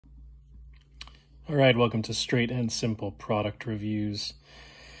All right, welcome to Straight and Simple Product Reviews.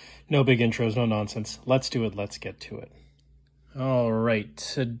 No big intros, no nonsense. Let's do it, let's get to it. All right,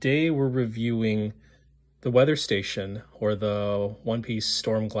 today we're reviewing the weather station, or the one-piece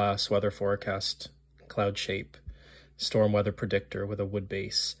storm glass weather forecast cloud shape storm weather predictor with a wood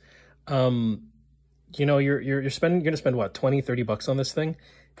base. You know, you're gonna spend what, 20-30 bucks on this thing?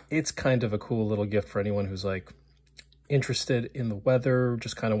 It's kind of a cool little gift for anyone who's like interested in the weather,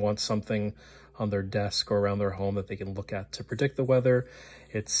 just kind of wants something on their desk or around their home that they can look at to predict the weather.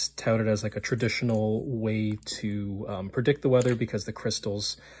 It's touted as like a traditional way to predict the weather because the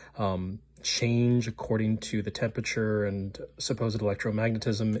crystals change according to the temperature and supposed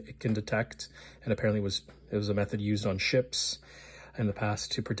electromagnetism it can detect. And apparently it was a method used on ships in the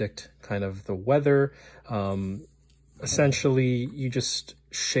past to predict kind of the weather. Essentially, you just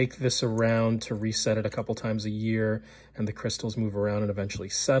shake this around to reset it a couple times a year, and the crystals move around and eventually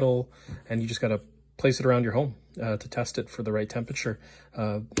settle, and you just got to place it around your home to test it for the right temperature.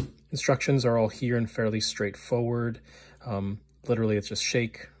 Instructions are all here and fairly straightforward. Literally, it's just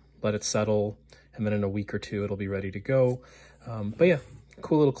shake, let it settle, and then in a week or two, it'll be ready to go. But yeah,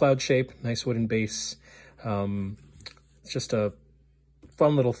 cool little cloud shape, nice wooden base. It's just a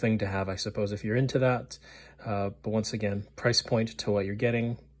fun little thing to have, I suppose, if you're into that. But once again, price point to what you're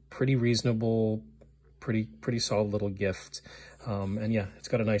getting, pretty reasonable, pretty solid little gift. And yeah, it's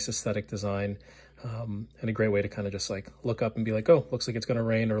got a nice aesthetic design, and a great way to kind of just like look up and be like, oh, looks like it's going to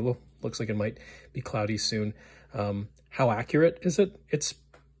rain, or looks like it might be cloudy soon. How accurate is it? It's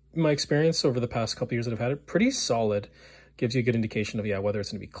my experience over the past couple years that I've had it, pretty solid. Gives you a good indication of, yeah, whether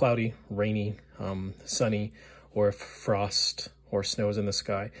it's going to be cloudy, rainy, sunny, or if frost or snow is in the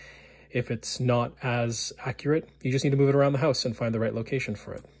sky. If it's not as accurate, you just need to move it around the house and find the right location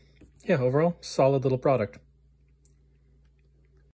for it. Yeah, overall, solid little product.